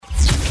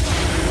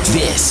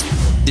This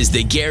is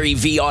the Gary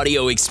V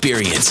audio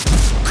experience.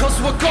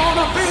 'Cause we're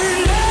gonna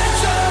be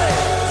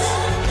legends.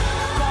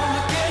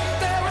 Gonna get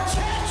their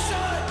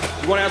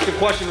attention. You want to ask a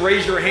question,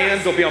 raise your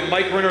hand. There'll be a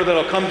mic runner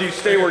that'll come to you.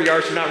 Stay where you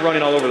are so you're not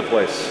running all over the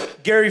place.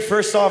 Gary,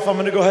 first off, I'm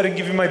going to go ahead and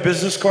give you my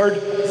business card.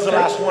 This is the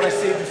last one I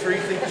saved it for you.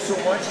 Thank you so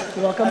much.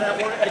 You're welcome. And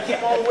I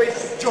came all the way,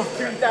 drove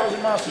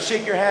 3,000 miles to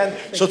shake your hand.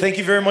 So thank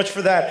you very much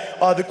for that.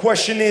 The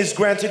question is,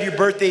 granted your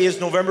birthday is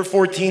November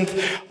 14th.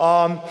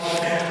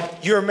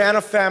 You're a man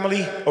of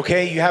family,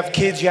 okay? You have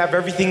kids, you have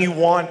everything you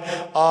want.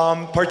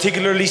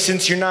 Particularly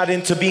since you're not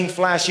into being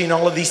flashy and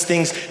all of these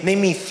things.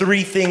 Name me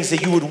 3 things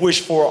that you would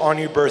wish for on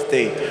your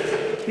birthday.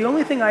 The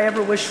only thing I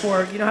ever wish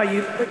for, you know how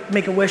you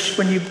make a wish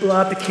when you blow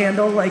out the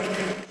candle? Like,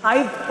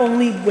 I've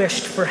only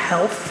wished for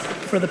health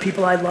for the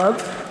people I love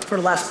for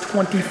the last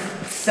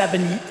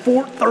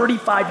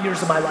 35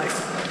 years of my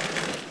life.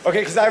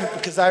 Okay, because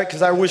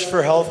I wish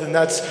for health, and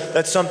that's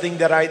something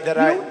that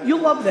You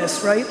love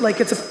this, right? Like,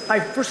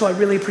 first of all, I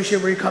really appreciate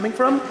where you're coming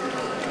from.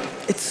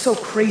 It's so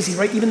crazy,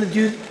 right? Even the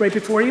dude right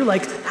before you,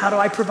 like, how do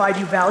I provide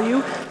you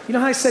value? You know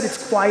how I said it's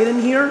quiet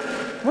in here?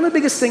 One of the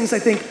biggest things I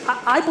think,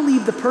 I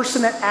believe the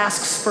person that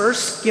asks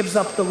first gives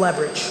up the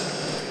leverage.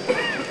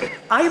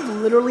 I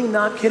am literally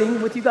not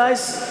kidding with you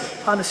guys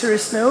on a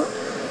serious note.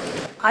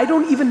 I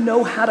don't even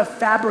know how to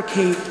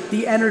fabricate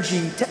the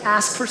energy to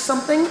ask for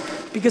something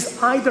because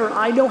either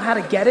I know how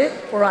to get it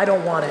or I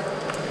don't want it.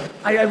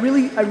 I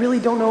really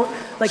don't know.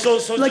 Like, So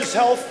like, just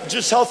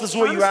health is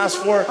what honestly, you asked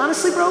for.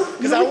 Honestly, bro.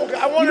 Because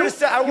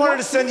I wanted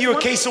to send you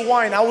a case of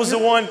wine. I was the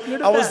one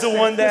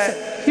that.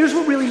 Listen, here's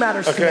what really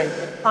matters to me.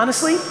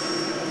 Honestly,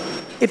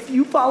 if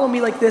you follow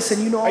me like this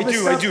and you know all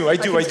this stuff, I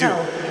do.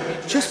 tell.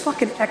 Just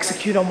fucking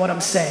execute on what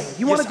I'm saying.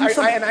 You want to do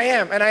something? I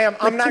am.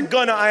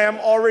 I am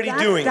already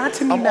doing. That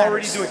to me I'm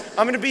already doing.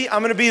 I'm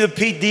gonna be the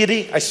Pete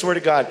Diddy. I swear to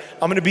God,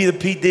 I'm gonna be the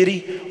Pete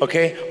Diddy,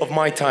 okay, of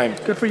my time.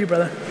 Good for you,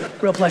 brother.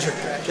 Real pleasure.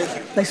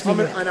 Nice to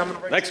meet you.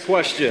 Next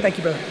question. Thank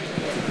you, brother.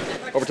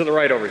 Over to the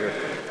right over here.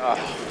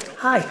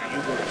 Hi.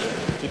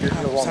 If you're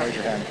wrong, raise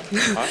your hand.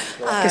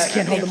 Guess you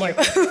can't hold the mic.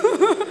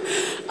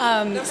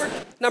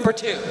 Number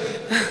 2.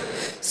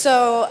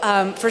 So,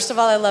 first of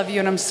all, I love you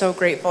and I'm so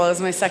grateful. It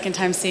was my second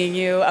time seeing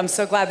you. I'm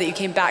so glad that you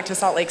came back to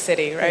Salt Lake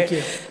City, right? Thank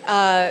you.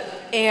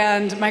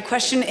 And my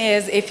question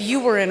is, if you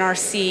were in our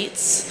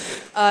seats,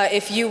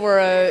 if you were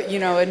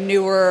a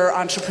newer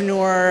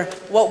entrepreneur,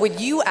 what would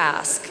you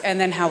ask? And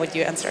then how would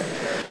you answer?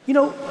 You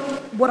know,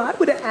 what I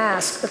would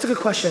ask, that's a good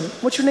question.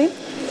 What's your name?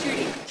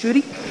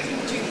 Judy.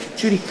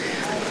 Judy.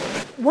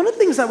 One of the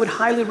things I would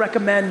highly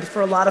recommend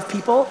for a lot of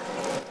people,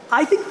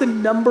 I think the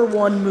number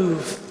one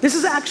move, this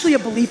is actually a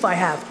belief I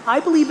have. I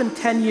believe in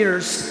 10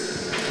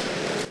 years,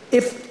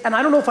 and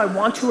I don't know if I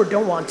want to or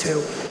don't want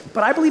to,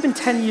 but I believe in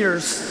 10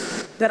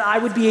 years that I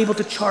would be able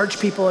to charge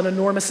people an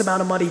enormous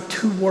amount of money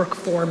to work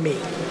for me.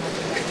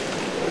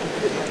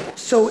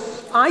 So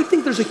I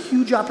think there's a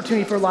huge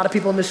opportunity for a lot of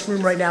people in this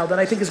room right now that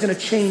I think is going to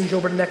change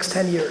over the next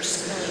 10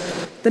 years.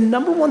 The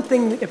number one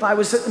thing, if I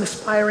was an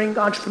aspiring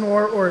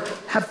entrepreneur or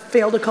have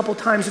failed a couple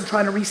times in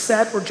trying to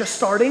reset or just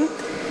starting,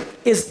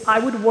 is I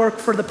would work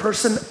for the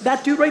person,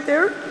 that dude right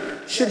there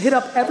should hit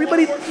up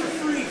everybody.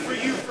 For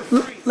you for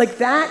free. Like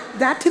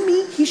that to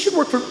me,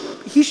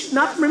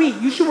 not for me,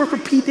 you should work for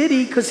P.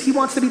 Diddy because he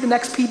wants to be the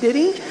next P.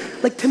 Diddy.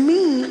 Like to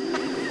me,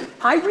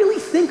 I really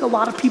think a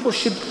lot of people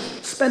should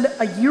spend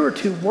a year or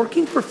two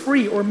working for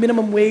free or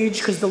minimum wage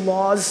because the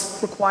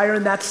laws require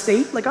in that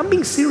state. Like I'm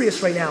being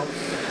serious right now.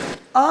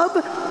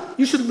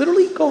 You should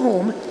literally go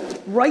home,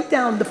 write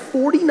down the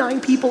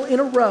 49 people in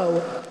a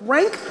row,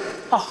 rank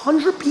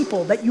 100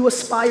 people that you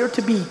aspire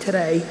to be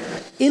today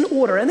in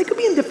order. And they could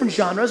be in different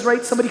genres,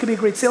 right? Somebody could be a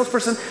great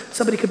salesperson,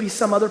 somebody could be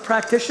some other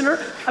practitioner.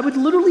 I would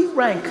literally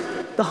rank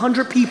the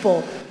 100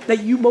 people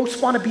that you most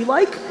want to be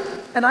like,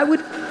 and I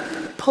would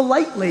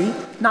politely,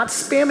 not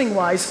spamming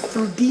wise,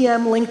 through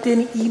DM,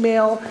 LinkedIn,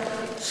 email,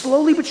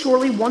 slowly but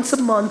surely, once a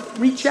month,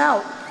 reach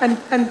out and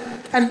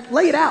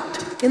lay it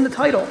out in the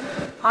title.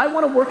 I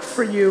want to work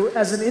for you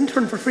as an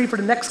intern for free for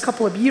the next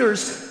couple of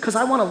years because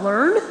I want to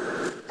learn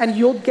and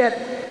you'll get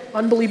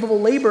unbelievable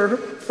labor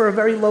for a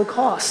very low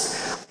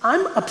cost.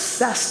 I'm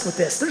obsessed with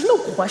this. There's no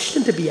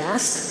question to be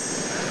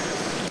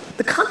asked.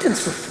 The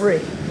content's for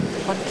free.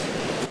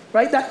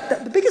 Right?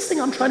 The biggest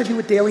thing I'm trying to do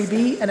with Daily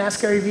V and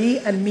Ask Gary V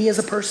and me as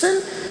a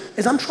person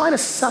is I'm trying to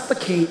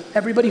suffocate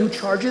everybody who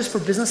charges for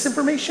business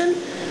information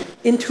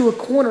into a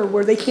corner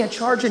where they can't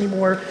charge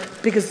anymore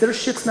because their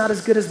shit's not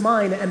as good as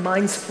mine and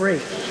mine's free.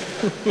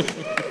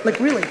 Like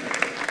really.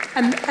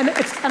 And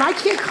I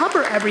can't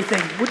cover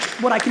everything,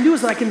 what I can do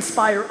is I can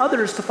inspire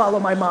others to follow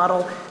my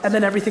model and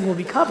then everything will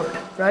be covered,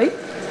 right?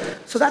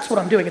 So that's what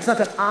I'm doing. It's not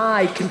that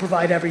I can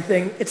provide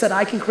everything, it's that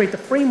I can create the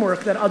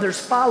framework that others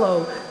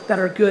follow that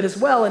are good as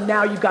well, and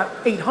now you've got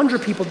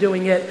 800 people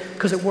doing it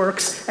because it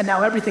works, and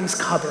now everything's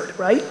covered,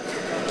 right?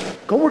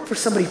 Go work for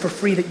somebody for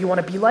free that you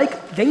want to be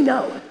like, they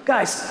know.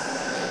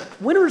 Guys,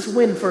 winners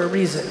win for a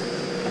reason.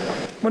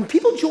 When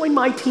people join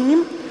my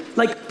team,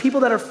 like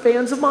people that are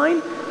fans of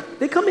mine,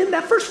 they come in,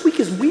 that first week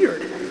is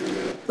weird.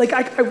 Like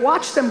I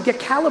watch them get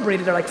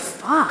calibrated. They're like,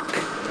 fuck.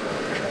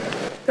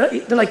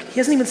 They're like, he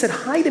hasn't even said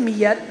hi to me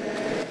yet,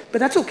 but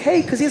that's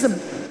okay because he hasn't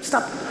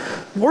stopped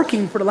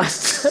working for the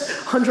last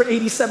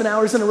 187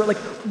 hours in a row. Like,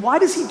 why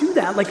does he do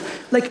that? Like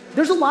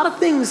there's a lot of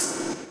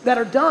things that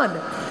are done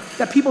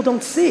that people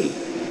don't see.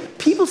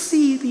 People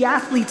see the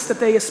athletes that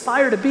they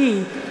aspire to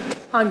be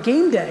on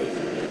game day.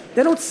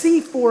 They don't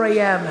see 4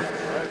 a.m.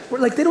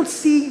 Like they don't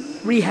see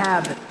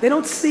rehab. They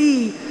don't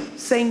see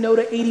saying no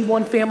to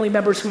 81 family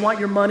members who want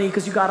your money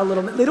because you got a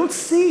little. They don't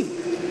see.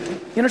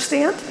 You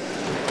understand?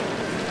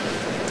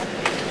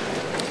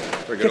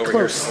 Get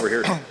close. Over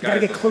here. You gotta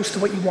get close to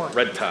what you want.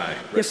 Red tie.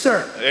 Yes,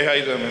 sir. Hey, how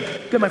you doing,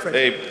 man? Good, my friend.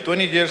 Hey,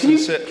 20 years Can in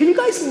you, sales. can you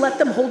guys let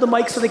them hold the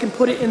mic so they can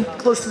put it in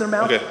close to their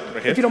mouth? Okay,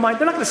 right here. If you don't mind,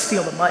 they're not gonna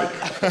steal the mic.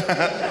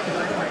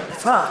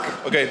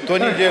 Fuck. Okay,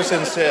 20 years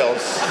in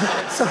sales.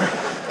 Sorry.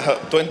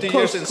 20 Close,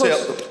 years in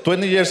close. sales.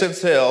 20 years in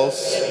sales.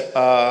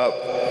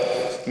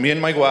 Me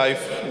and my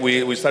wife,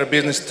 we started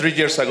business 3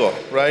 years ago,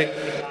 right?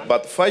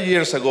 But 5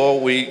 years ago,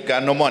 we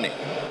got no money.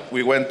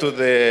 We went to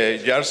the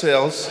yard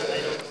sales.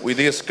 We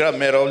did scrap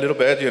metal a little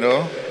bit, you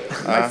know.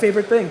 My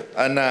favorite thing.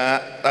 And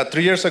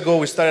 3 years ago,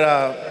 we started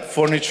a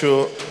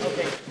furniture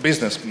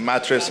business,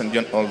 mattress and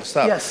all the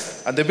stuff.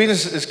 Yes. And the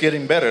business is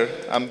getting better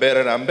and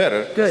better and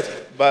better. Good.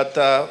 But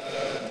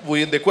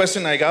the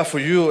question I got for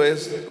you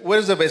is, what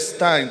is the best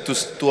time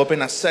to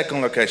open a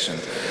second location?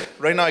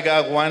 Right now, I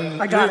got one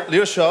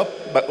little shop,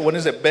 but when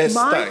is the best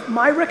time?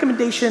 My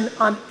recommendation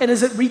on, and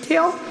is it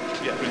retail?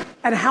 Yeah.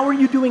 And how are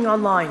you doing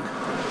online?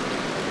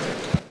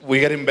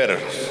 We're getting better.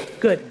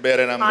 Good.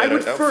 Better and I better.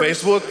 would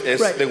first- Facebook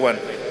is right. the one.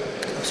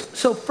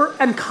 So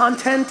and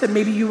content and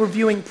maybe you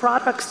reviewing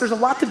products, there's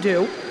a lot to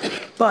do.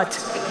 But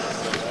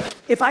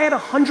if I had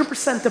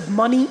 100% of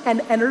money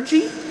and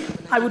energy,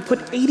 I would put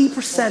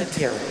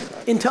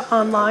 80% into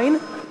online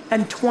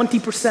and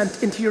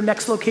 20% into your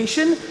next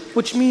location,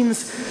 which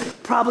means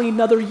probably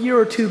another year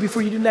or two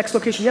before you do the next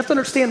location. You have to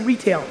understand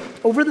retail.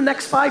 Over the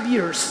next 5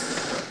 years,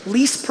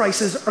 lease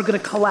prices are gonna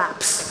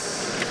collapse.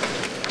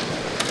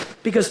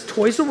 Because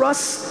Toys R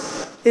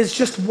Us is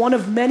just one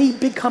of many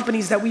big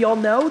companies that we all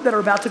know that are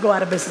about to go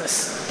out of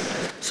business.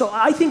 So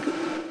I think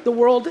the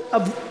world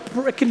of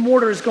brick and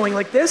mortar is going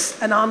like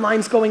this and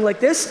online's going like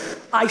this.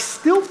 I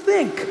still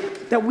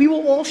think that we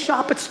will all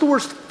shop at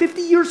stores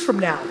 50 years from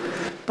now,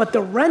 but the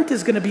rent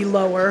is gonna be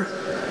lower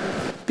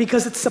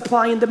because it's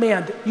supply and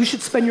demand. You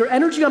should spend your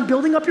energy on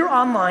building up your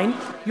online,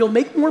 you'll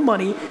make more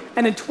money,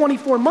 and in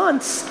 24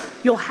 months,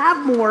 you'll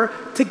have more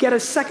to get a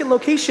second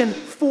location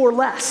for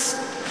less.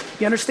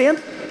 You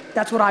understand?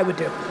 That's what I would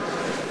do.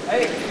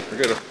 Hey. We're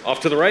good.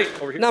 Off to the right,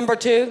 over here. Number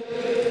 2.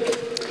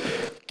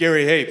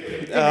 Gary,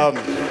 hey.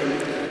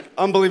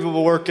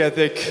 Unbelievable work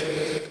ethic.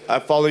 I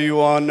follow you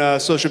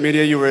on social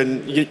media. You were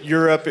in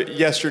Europe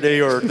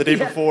yesterday or the day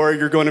before.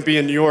 You're going to be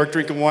in New York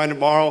drinking wine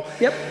tomorrow.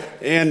 Yep.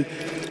 And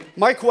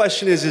my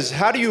question is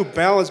how do you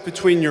balance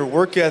between your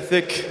work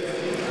ethic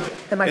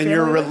and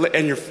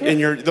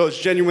your those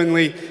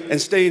genuinely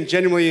and staying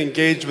genuinely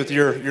engaged with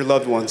your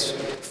loved ones?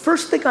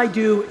 First thing I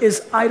do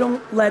is I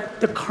don't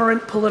let the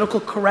current political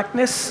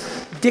correctness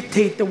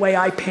dictate the way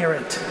I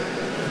parent.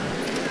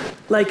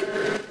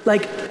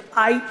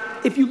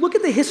 If you look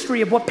at the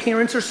history of what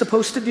parents are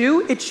supposed to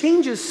do, it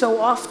changes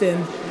so often.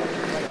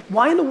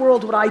 Why in the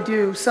world would I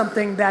do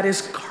something that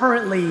is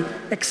currently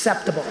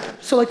acceptable?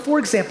 So for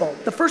example,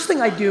 the first thing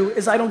I do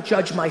is I don't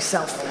judge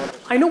myself.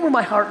 I know where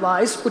my heart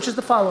lies, which is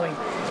the following.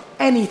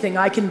 Anything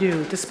I can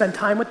do to spend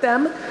time with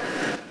them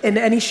in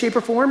any shape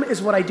or form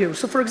is what I do.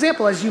 So for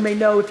example, as you may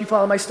know if you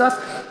follow my stuff,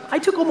 I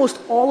took almost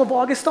all of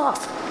August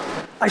off.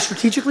 I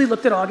strategically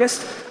looked at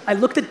August. I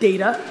looked at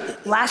data.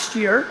 Last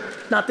year,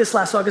 not this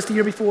last August, the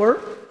year before,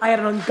 I had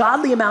an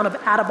ungodly amount of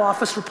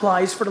out-of-office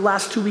replies for the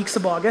last 2 weeks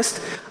of August.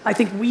 I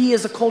think we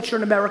as a culture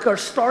in America are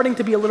starting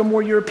to be a little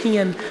more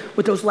European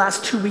with those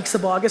last 2 weeks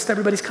of August.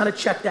 Everybody's kind of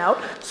checked out,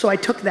 so I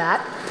took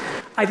that.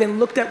 I then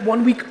looked at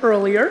 1 week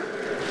earlier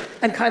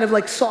and kind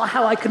of saw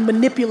how I could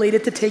manipulate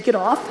it to take it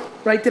off,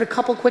 right? Did a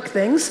couple quick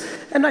things,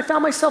 and I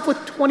found myself with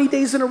 20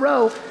 days in a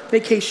row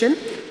vacation.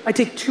 I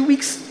take 2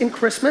 weeks in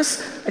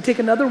Christmas. I take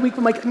another week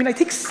with I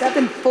take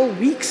 7 full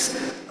weeks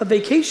of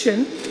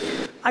vacation.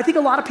 I think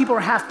a lot of people are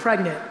half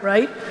pregnant,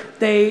 right?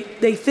 They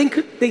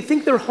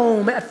think they're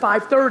home at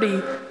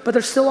 5:30, but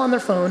they're still on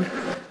their phone.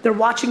 They're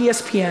watching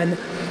ESPN.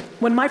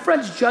 When my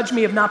friends judge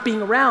me of not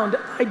being around,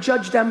 I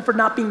judge them for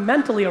not being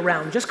mentally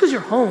around. Just because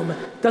you're home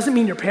doesn't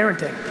mean you're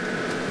parenting.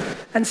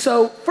 And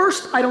so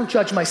first, I don't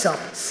judge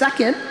myself.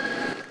 Second,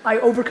 I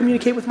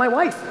over-communicate with my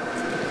wife.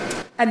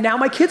 And now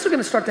my kids are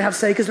gonna start to have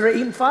say because they're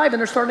 8 and 5 and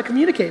they're starting to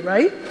communicate,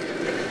 right?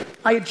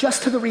 I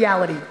adjust to the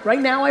reality. Right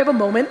now I have a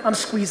moment, I'm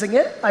squeezing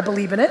it, I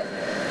believe in it,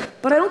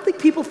 but I don't think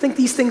people think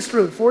these things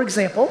through. For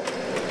example,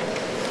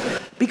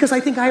 because I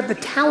think I have the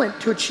talent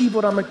to achieve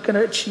what I'm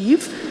gonna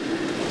achieve,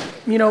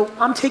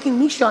 I'm taking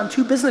Misha on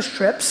 2 business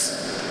trips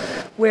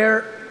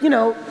where,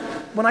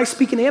 when I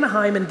speak in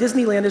Anaheim and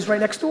Disneyland is right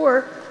next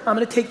door, I'm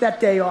gonna take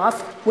that day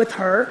off with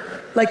her.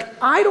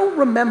 I don't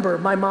remember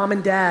my mom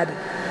and dad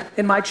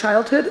in my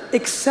childhood,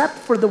 except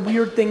for the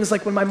weird things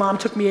like when my mom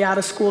took me out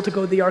of school to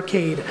go to the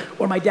arcade,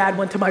 or my dad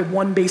went to my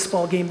one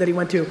baseball game that he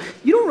went to.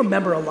 You don't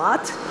remember a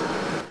lot.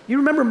 You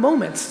remember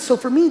moments. So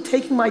for me,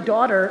 taking my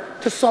daughter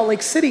to Salt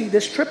Lake City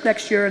this trip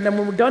next year, and then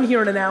when we're done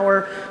here in an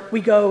hour,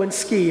 we go and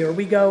ski, or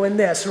we go in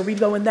this, or we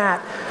go in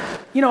that.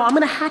 You know, I'm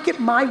gonna hack it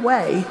my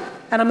way,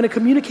 and I'm gonna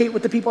communicate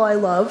with the people I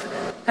love,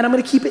 and I'm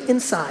gonna keep it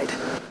inside,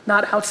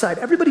 not outside.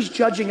 Everybody's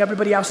judging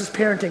everybody else's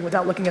parenting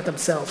without looking at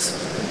themselves.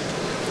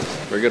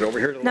 Very good. Over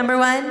here. Number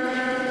one.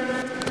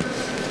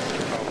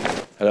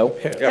 Hello?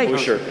 Yeah, blue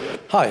shirt.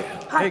 Hi.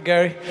 Hi. Hey,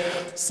 Gary.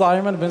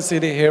 Simon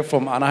Vincidi here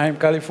from Anaheim,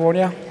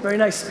 California. Very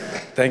nice.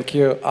 Thank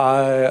you.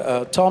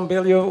 Tom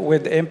Billio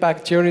with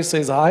Impact Theory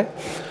says hi.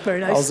 Very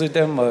nice. I was with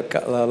them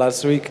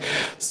last week.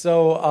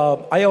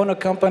 So I own a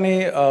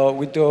company.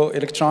 We do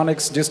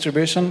electronics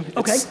distribution.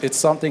 Okay. It's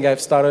something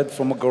I've started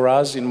from a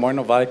garage in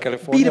Moreno Valley,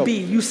 California.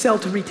 B2B, you sell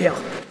to retail.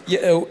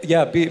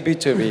 Yeah,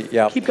 B2B,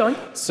 yeah. Keep going.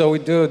 So we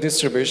do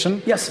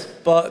distribution. Yes.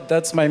 But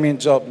that's my main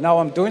job. Now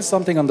I'm doing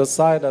something on the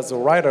side as a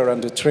writer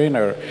and a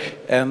trainer.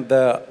 And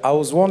I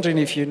was wondering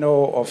if you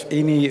know of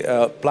any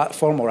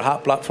platform or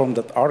app platform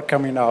that are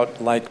coming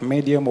out like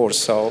Medium or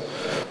so,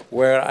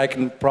 where I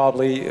can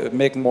probably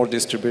make more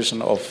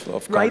distribution of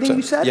content. Writing,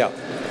 you said? Yeah.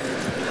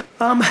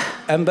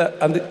 And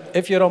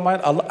if you don't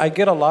mind, I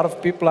get a lot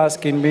of people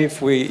asking me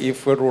if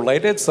we're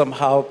related.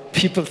 Somehow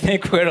people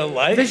think we're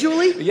alike.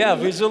 Visually? Yeah,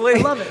 visually. I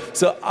love it.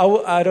 So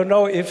I don't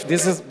know if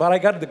this is, but I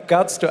got the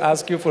guts to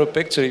ask you for a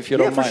picture if you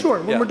don't mind. Yeah, for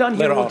sure. When we're done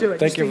here, we'll do it.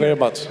 Thank you very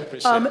much.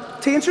 Appreciate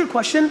it. To answer your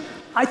question,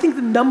 I think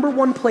the number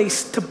one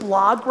place to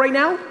blog right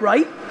now,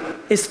 right,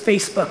 is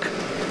Facebook.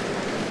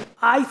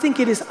 I think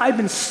it is, I've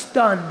been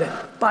stunned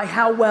by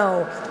how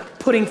well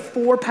putting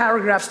 4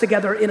 paragraphs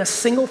together in a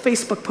single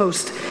Facebook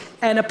post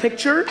and a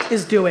picture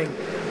is doing.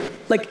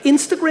 Like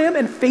Instagram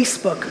and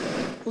Facebook,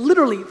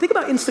 literally, think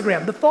about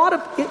Instagram. The thought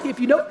of, if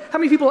you know, how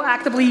many people are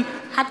actively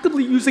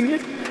using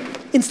it,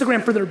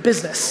 Instagram for their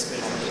business,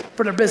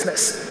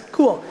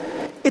 Cool.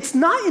 It's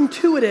not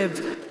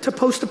intuitive to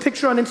post a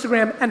picture on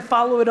Instagram and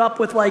follow it up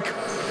with like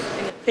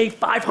a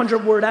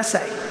 500-word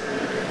essay.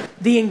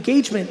 The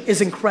engagement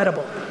is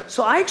incredible.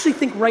 So I actually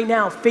think right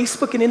now,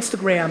 Facebook and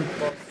Instagram,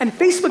 and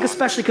Facebook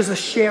especially because of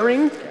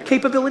sharing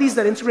capabilities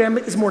that Instagram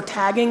is more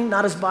tagging,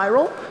 not as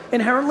viral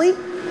inherently,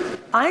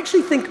 I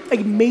actually think a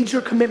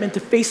major commitment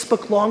to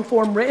Facebook long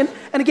form written,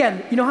 and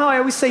again, you know how I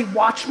always say,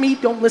 watch me,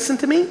 don't listen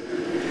to me?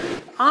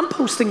 I'm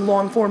posting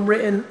long form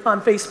written on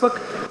Facebook.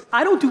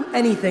 I don't do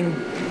anything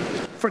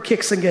for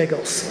kicks and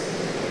giggles.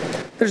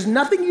 There's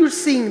nothing you're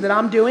seeing that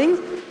I'm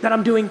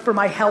doing for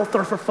my health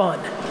or for fun.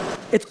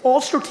 It's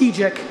all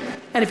strategic,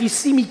 and if you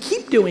see me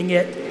keep doing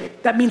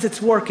it, that means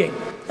it's working.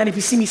 And if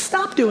you see me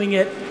stop doing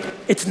it,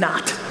 it's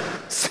not.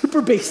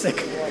 Super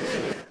basic.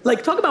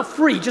 Like, talk about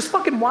free, just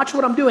fucking watch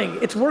what I'm doing.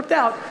 It's worked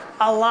out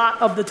a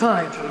lot of the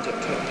time.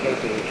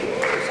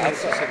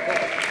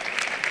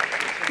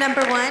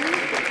 Number one.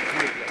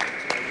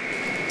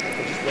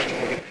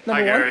 Number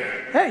Hi, Gary. one.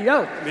 Hey,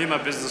 yo. Me and my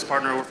business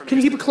partner were from Can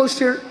you keep it close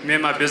to your... Me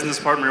and my business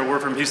partner were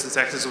from Houston,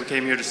 Texas. We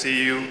came here to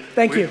see you.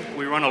 Thank you.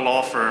 We run a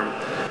law firm,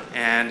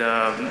 and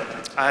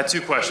I had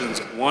 2 questions.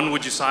 1,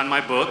 would you sign my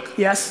book?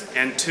 Yes.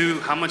 And 2,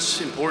 how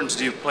much importance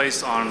do you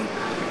place on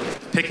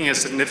picking a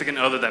significant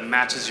other that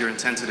matches your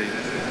intensity?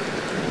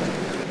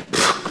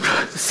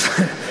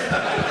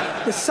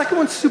 The second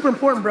one's super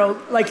important, bro.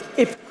 Like,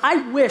 if I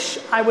wish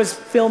I was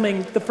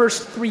filming the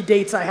first 3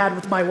 dates I had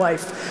with my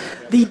wife,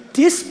 the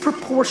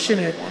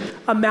disproportionate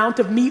amount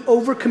of me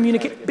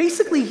over-communicate.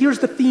 Basically, here's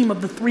the theme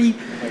of the 3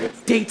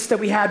 dates that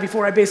we had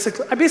before I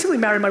basically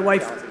married my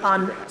wife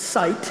on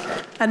site,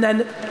 and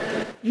then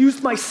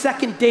used my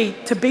second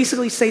date to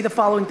basically say the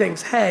following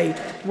things. Hey,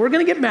 we're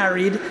gonna get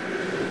married.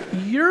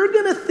 You're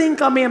gonna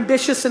think I'm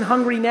ambitious and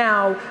hungry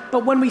now,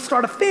 but when we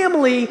start a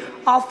family,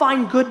 I'll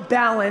find good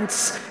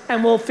balance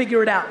and we'll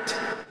figure it out.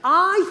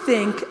 I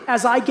think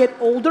as I get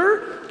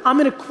older, I'm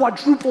gonna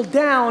quadruple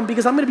down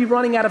because I'm gonna be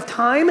running out of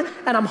time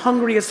and I'm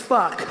hungry as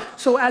fuck.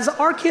 So as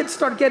our kids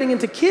start getting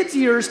into kids'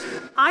 years,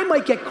 I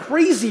might get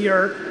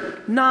crazier,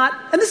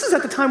 and this is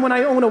at the time when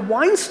I own a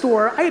wine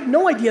store. I had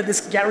no idea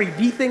this Gary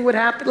Vee thing would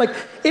happen. Like,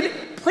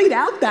 it played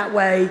out that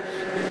way,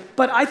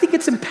 but I think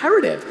it's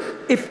imperative.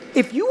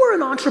 If you are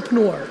an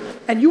entrepreneur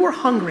and you are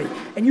hungry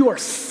and you are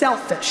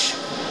selfish,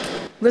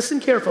 listen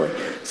carefully,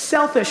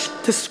 selfish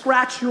to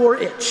scratch your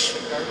itch,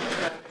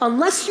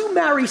 unless you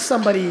marry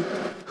somebody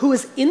who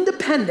is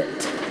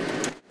independent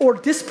or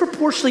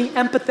disproportionately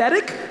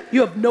empathetic,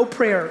 you have no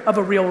prayer of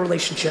a real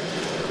relationship.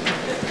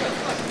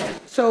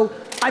 So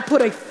I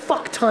put a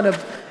fuck ton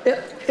of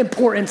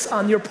importance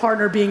on your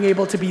partner being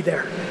able to be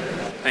there.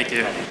 Thank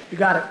you. You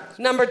got it.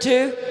 Number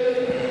 2.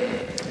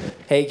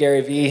 Hey,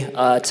 Gary Vee,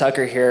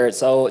 Tucker here.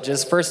 So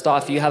just first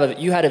off, you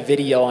had a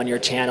video on your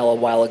channel a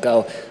while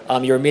ago.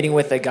 You were meeting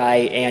with a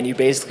guy, and you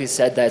basically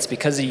said that it's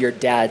because of your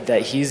dad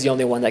that he's the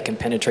only one that can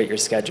penetrate your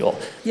schedule.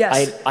 Yes.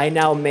 I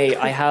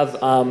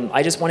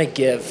just want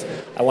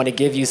to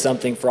give you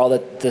something for all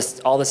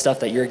the stuff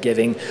that you're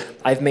giving.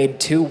 I've made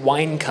 2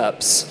 wine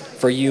cups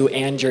for you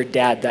and your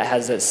dad that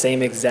has that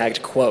same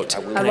exact quote.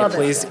 I love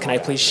it. Can I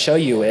please show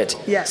you it?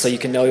 Yes. So you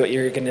can know what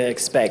you're going to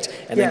expect.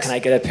 And then Yes. can I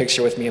get a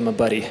picture with me and my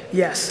buddy?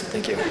 Yes.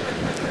 Thank you.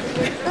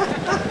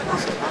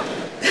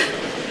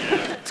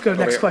 Let's go to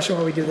the next question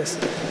while we do this.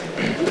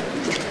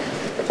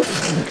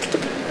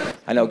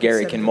 I know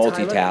Gary can Tyler.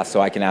 multitask,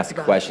 so I can ask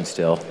a question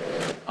still.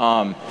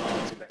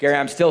 Gary,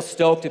 I'm still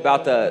stoked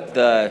about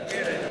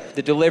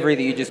the delivery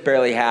that you just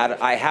barely had.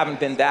 I haven't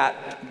been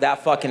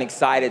that fucking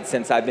excited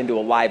since I've been to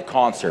a live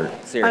concert.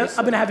 Seriously.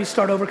 I'm going to have you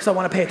start over because I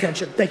want to pay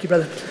attention. Thank you,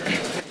 brother.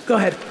 Go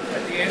ahead.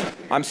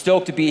 I'm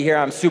stoked to be here.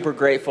 I'm super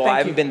grateful. Thank I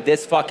haven't been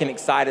this fucking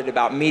excited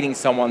about meeting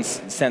someone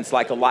since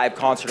like a live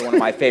concert of one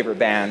of my favorite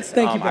bands.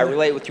 Thank you, I brother.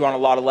 relate with you on a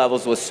lot of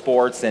levels with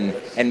sports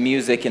and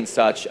music and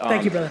such.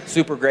 Thank you, brother.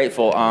 Super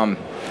grateful.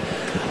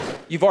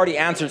 You've already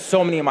answered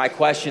so many of my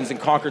questions and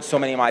conquered so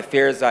many of my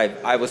fears.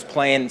 I was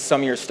playing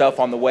some of your stuff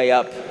on the way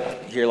up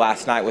here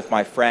last night with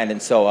my friend, and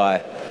so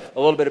a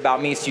little bit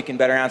about me so you can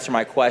better answer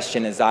my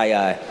question is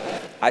I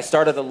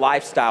started a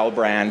lifestyle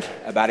brand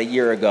about a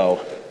year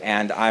ago,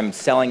 and I'm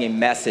selling a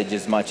message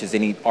as much as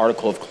any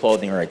article of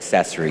clothing or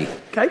accessory.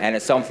 Okay. And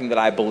it's something that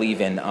I believe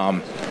in.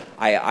 I'm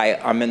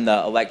in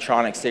the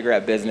electronic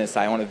cigarette business.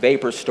 I own a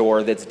vapor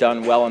store that's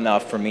done well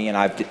enough for me, and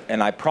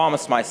I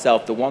promised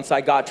myself that once I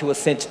got to a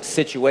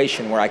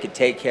situation where I could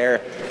take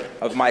care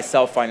of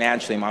myself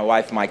financially, my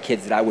wife and my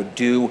kids, that I would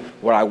do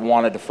what I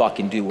wanted to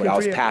fucking do, what I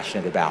was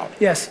passionate about.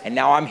 Yes. And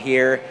now I'm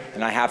here,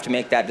 and I have to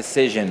make that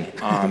decision.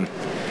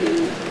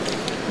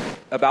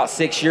 About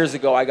 6 years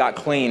ago, I got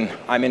clean.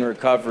 I'm in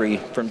recovery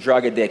from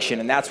drug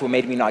addiction, and that's what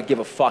made me not give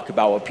a fuck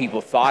about what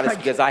people thought. It's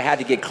because I had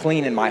to get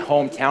clean in my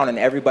hometown, and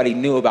everybody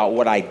knew about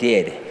what I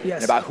did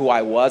and about who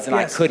I was, and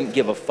I couldn't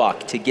give a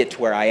fuck to get to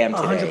where I am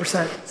today.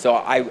 100%. So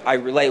I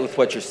relate with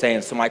what you're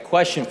saying. So my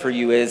question for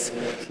you is,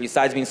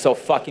 besides being so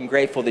fucking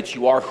grateful that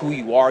you are who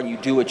you are and you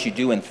do what you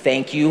do, and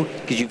thank you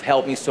because you've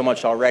helped me so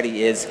much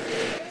already, is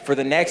for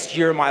the next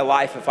year of my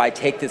life, if I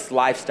take this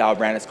lifestyle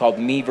brand, it's called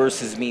Me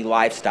Versus Me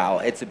Lifestyle.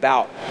 It's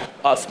about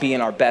us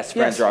being our best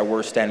friends or our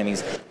worst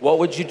enemies. What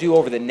would you do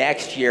over the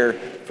next year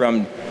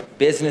from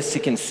business to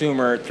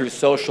consumer through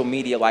social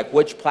media? Like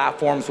which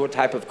platforms, what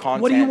type of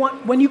content? What do you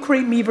want, when you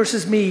create Me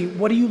Versus Me,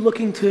 what are you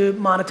looking to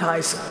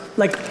monetize?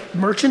 Like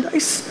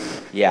merchandise?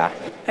 Yeah.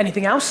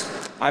 Anything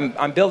else?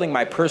 I'm building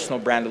my personal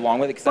brand along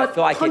with it because I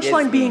feel like it is.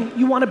 Punchline being,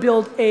 you want to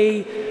build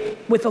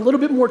with a little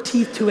bit more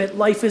teeth to it,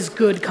 life is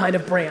good kind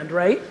of brand,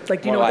 right?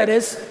 Like, do you know what that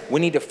is? We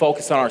need to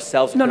focus on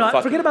ourselves.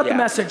 No, forget about the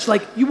message.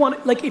 Like, you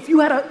want, like, if you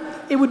had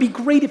it would be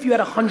great if you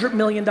had $100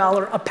 million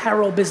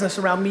apparel business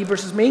around Me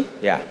Versus Me.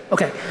 Yeah.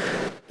 Okay.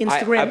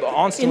 Instagram.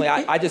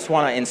 I just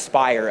want to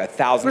inspire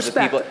thousands of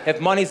people.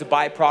 If money's a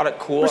byproduct,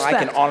 cool. I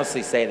can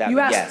honestly say that.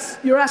 Yes.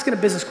 You're asking a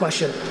business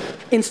question.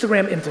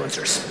 Instagram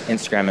influencers.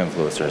 Instagram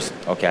influencers.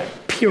 Okay.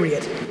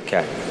 Period.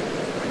 Okay.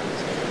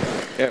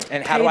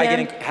 And how do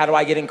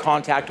I get in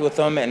contact with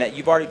them? And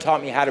you've already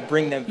taught me how to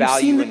bring them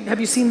value.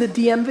 Have you seen the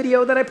DM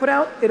video that I put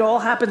out? It all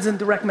happens in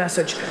direct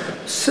message.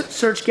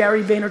 Search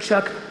Gary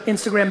Vaynerchuk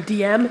Instagram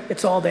DM.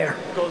 It's all there.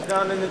 Goes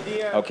down in the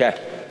DM. Okay.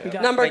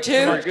 Number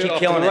two. Keep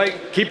killing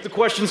it. Keep the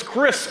questions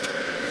crisp.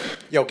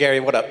 Yo, Gary,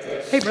 what up?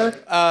 Hey,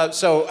 brother.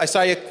 So I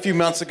saw you a few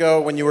months ago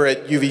when you were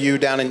at UVU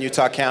down in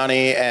Utah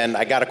County, and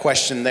I got a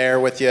question there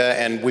with you,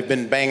 and we've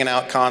been banging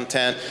out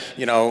content,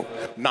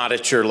 not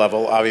at your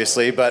level,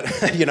 obviously, but,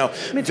 I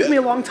mean, it took me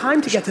a long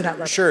time to get to that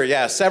level. Sure,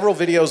 yeah. Several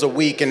videos a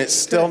week, and it's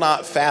still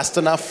not fast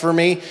enough for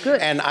me.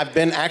 Good. And I've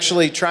been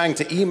actually trying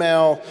to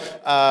email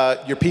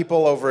your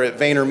people over at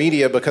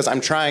VaynerMedia because I'm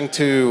trying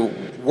to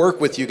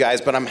work with you guys,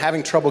 but I'm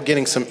having trouble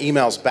getting some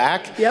emails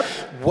back. Yep.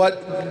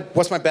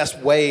 What's my best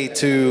way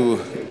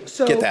to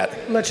get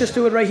that? Let's just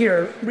do it right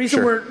here.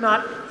 Reason we're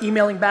not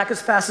emailing back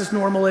as fast as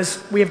normal is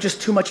we have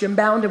just too much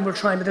inbound and we're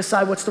trying to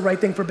decide what's the right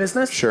thing for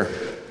business. Sure.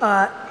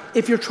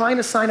 If you're trying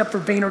to sign up for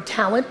Vayner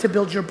Talent to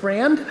build your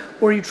brand,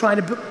 or are you trying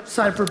to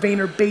sign up for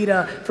Vayner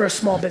Beta for a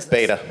small business?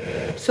 Beta.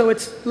 So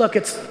it's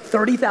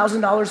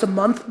 $30,000 a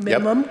month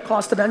minimum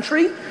cost of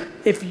entry.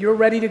 If you're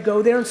ready to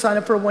go there and sign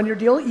up for a 1-year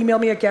deal, email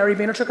me at Gary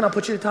Vaynerchuk and I'll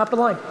put you at the top of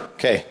the line.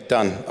 Okay,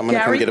 done. I'm going to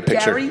come get a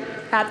picture. Gary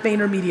at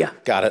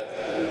VaynerMedia. Got it.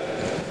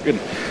 Good.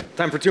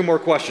 Time for 2 more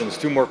questions.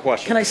 2 more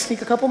questions. Can I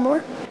sneak a couple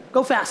more?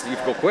 Go fast. You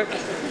go quick.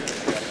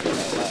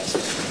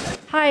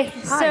 Hi.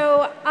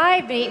 So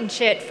I've eaten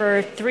shit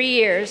for 3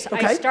 years.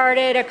 Okay. I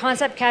started a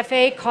concept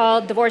cafe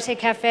called Divorcee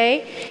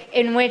Cafe,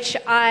 in which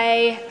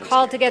I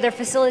called together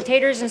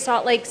facilitators in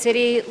Salt Lake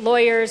City,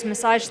 lawyers,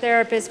 massage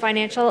therapists,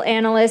 financial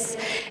analysts,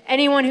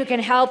 anyone who can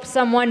help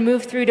someone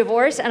move through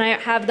divorce, and I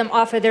have them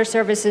offer their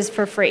services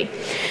for free.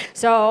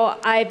 So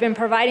I've been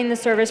providing the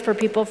service for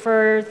people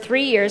for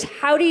 3 years.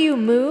 How do you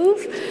move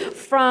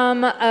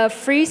from a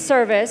free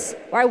service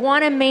where I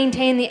want to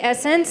maintain the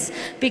essence,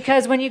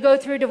 because when you go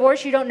through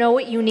divorce, you don't know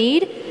what you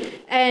need,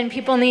 and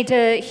people need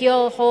to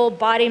heal whole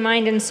body,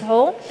 mind, and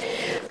soul.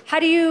 How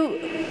do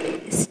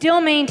you still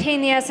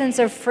maintain the essence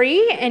of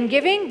free and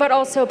giving, but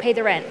also pay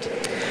the rent?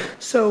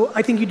 So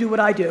I think you do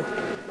what I do.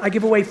 I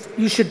give away,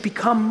 you should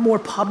become more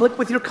public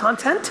with your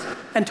content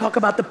and talk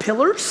about the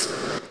pillars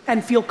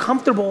and feel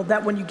comfortable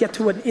that when you get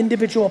to an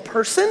individual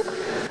person,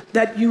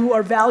 that you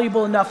are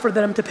valuable enough for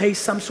them to pay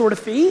some sort of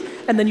fee,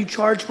 and then you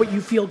charge what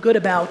you feel good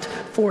about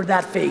for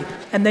that fee.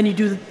 And then you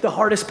do the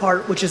hardest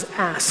part, which is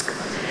ask.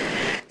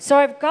 So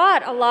I've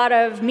got a lot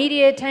of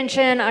media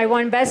attention. I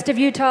won Best of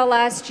Utah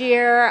last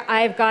year.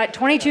 I've got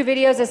 22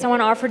 videos that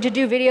someone offered to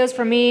do videos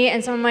for me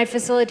and some of my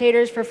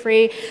facilitators for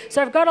free.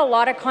 So I've got a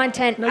lot of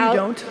content No, out. you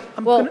don't.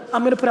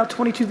 I'm gonna put out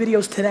 22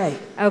 videos today.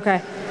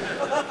 Okay.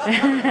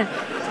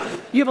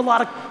 You have a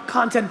lot of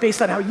content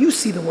based on how you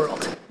see the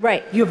world.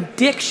 Right. You have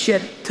dick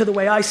shit to the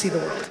way I see the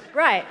world.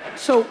 Right.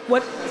 So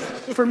what,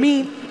 for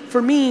me,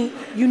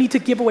 you need to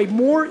give away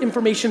more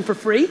information for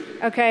free.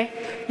 Okay.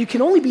 You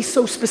can only be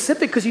so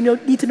specific because you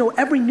need to know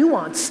every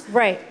nuance.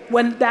 Right.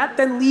 When that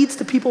then leads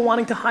to people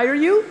wanting to hire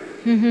you,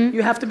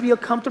 you have to be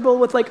comfortable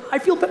with I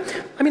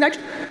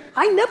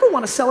never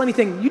want to sell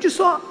anything. You just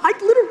saw,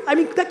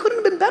 that couldn't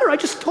have been better. I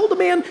just told a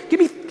man,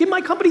 give my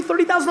company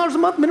 $30,000 a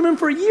month minimum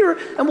for a year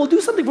and we'll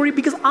do something for you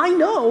because I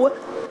know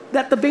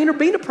that the Vayner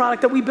Beta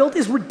product that we built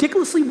is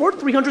ridiculously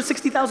worth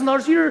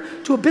 $360,000 a year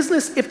to a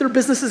business if their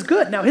business is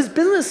good. Now his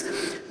business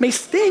may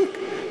stink,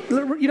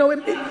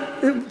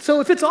 so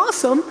if it's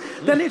awesome,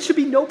 then it should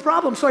be no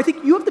problem. So I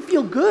think you have to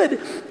feel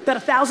good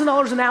that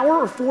 $1,000 an hour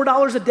or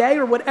 $4 a day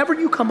or whatever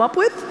you come up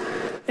with,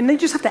 and then you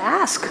just have to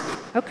ask.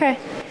 Okay.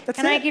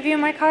 Can I give you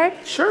my card?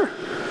 Sure.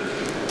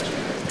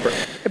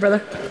 Hey,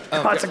 brother.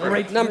 Oh, it's a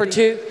great Number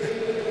 2.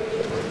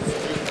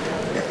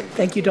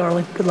 Thank you,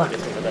 darling. Good luck.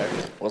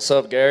 What's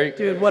up, Gary?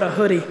 Dude, what a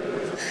hoodie.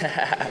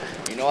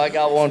 You know I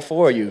got one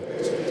for you.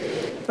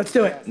 Let's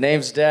do it.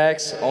 Name's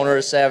Dax, owner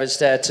of Savage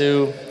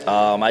Tattoo.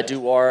 I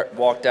do art,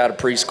 walked out of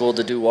preschool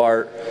to do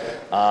art.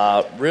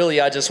 Really,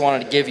 I just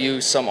wanted to give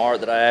you some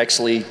art that I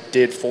actually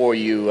did for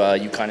you.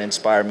 You kind of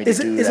inspired me to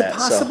do that. Is it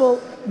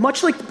possible,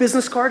 much like the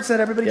business cards that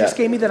everybody just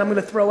gave me that I'm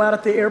going to throw out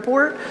at the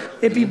airport,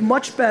 it'd be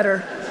much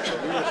better.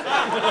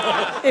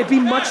 It'd be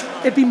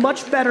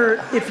much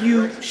better if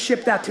you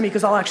ship that to me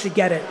because I'll actually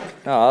get it.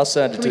 No, I'll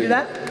send it to you.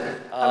 Can we do that?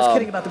 I was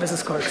kidding about the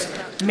business cards.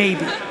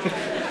 Maybe.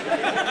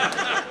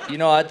 You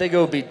know, I think it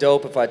would be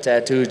dope if I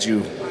tattooed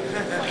you.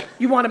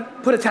 You want to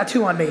put a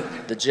tattoo on me?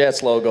 The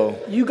Jets logo.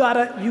 You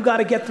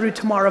gotta get through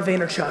Tamara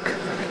Vaynerchuk.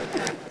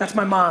 That's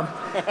my mom.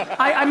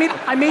 I made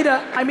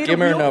Give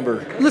me her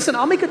number. Listen,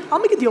 I'll make a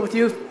deal with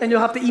you, and you'll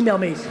have to email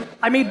me.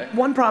 I made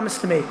one promise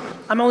to me.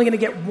 I'm only gonna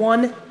get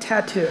one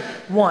tattoo,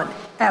 one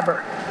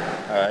ever.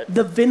 All right.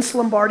 The Vince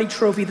Lombardi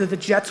trophy that the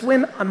Jets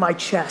win on my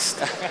chest.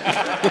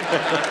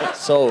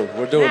 So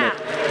we're doing it.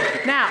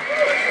 Now,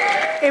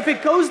 if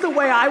it goes the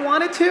way I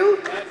want it to,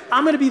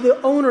 I'm going to be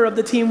the owner of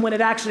the team when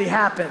it actually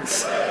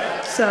happens.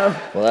 So.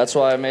 Well, that's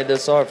why I made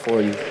this art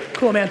for you.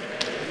 Cool, man.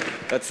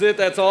 That's it.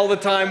 That's all the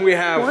time we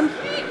have.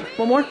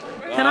 One more?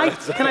 Can I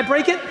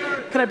break it?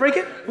 Can I break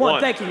it?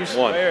 One. Thank you.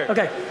 One.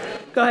 Okay.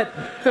 Go ahead.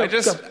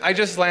 I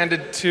just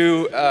landed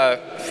two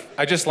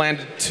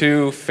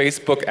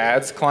Facebook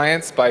ads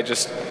clients by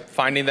just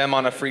finding them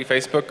on a free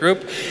Facebook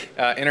group,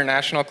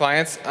 international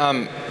clients.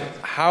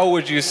 How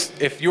would you,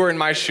 if you were in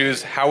my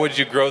shoes, how would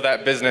you grow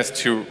that business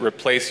to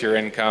replace your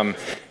income,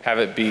 have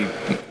it be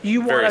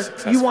very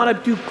successful? You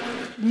want to do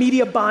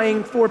media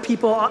buying for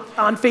people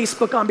on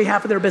Facebook on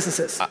behalf of their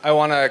businesses? I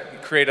want to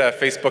create a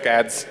Facebook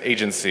ads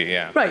agency,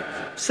 yeah. Right.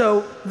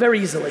 So very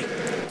easily.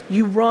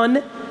 You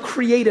run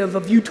creative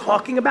of you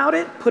talking about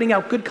it, putting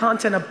out good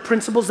content of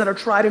principles that are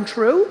tried and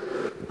true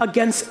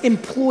against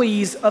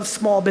employees of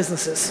small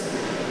businesses.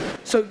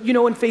 So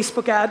in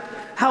Facebook ad,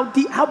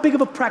 how big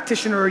of a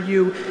practitioner are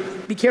you?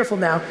 Be careful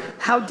now.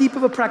 How deep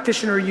of a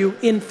practitioner are you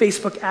in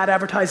Facebook ad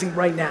advertising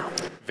right now?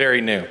 Very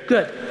new.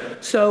 Good.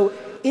 So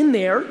in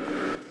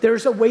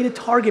there's a way to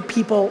target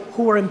people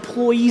who are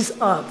employees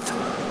of.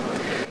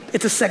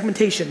 It's a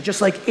segmentation,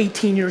 just like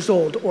 18 years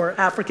old or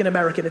African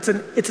American. It's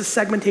a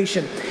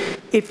segmentation.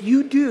 If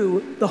you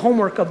do the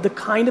homework of the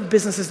kind of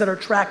businesses that are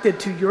attracted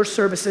to your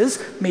services,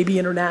 maybe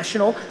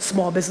international,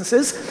 small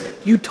businesses,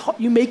 you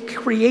make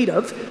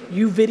creative,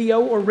 you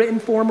video or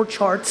written form or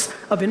charts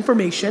of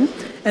information,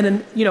 and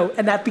then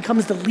and that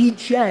becomes the lead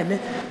gen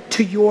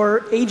to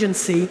your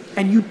agency,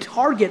 and you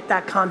target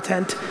that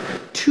content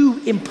to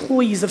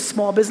employees of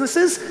small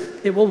businesses,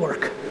 it will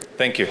work.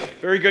 Thank you.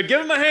 Very good. Give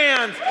him a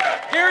hand.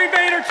 Gary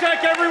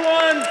Vaynerchuk,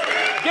 everyone.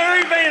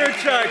 Gary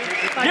Vaynerchuk.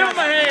 Give him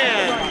a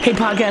hand. Hey,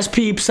 podcast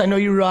peeps. I know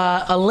you're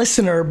a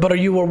listener, but are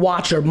you a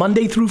watcher?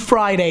 Monday through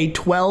Friday,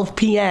 12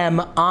 p.m.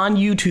 on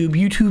YouTube,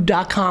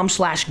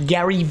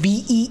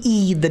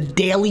 youtube.com/GaryVee, the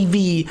Daily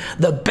V,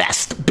 the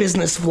best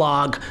business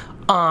vlog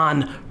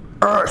on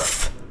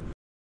earth.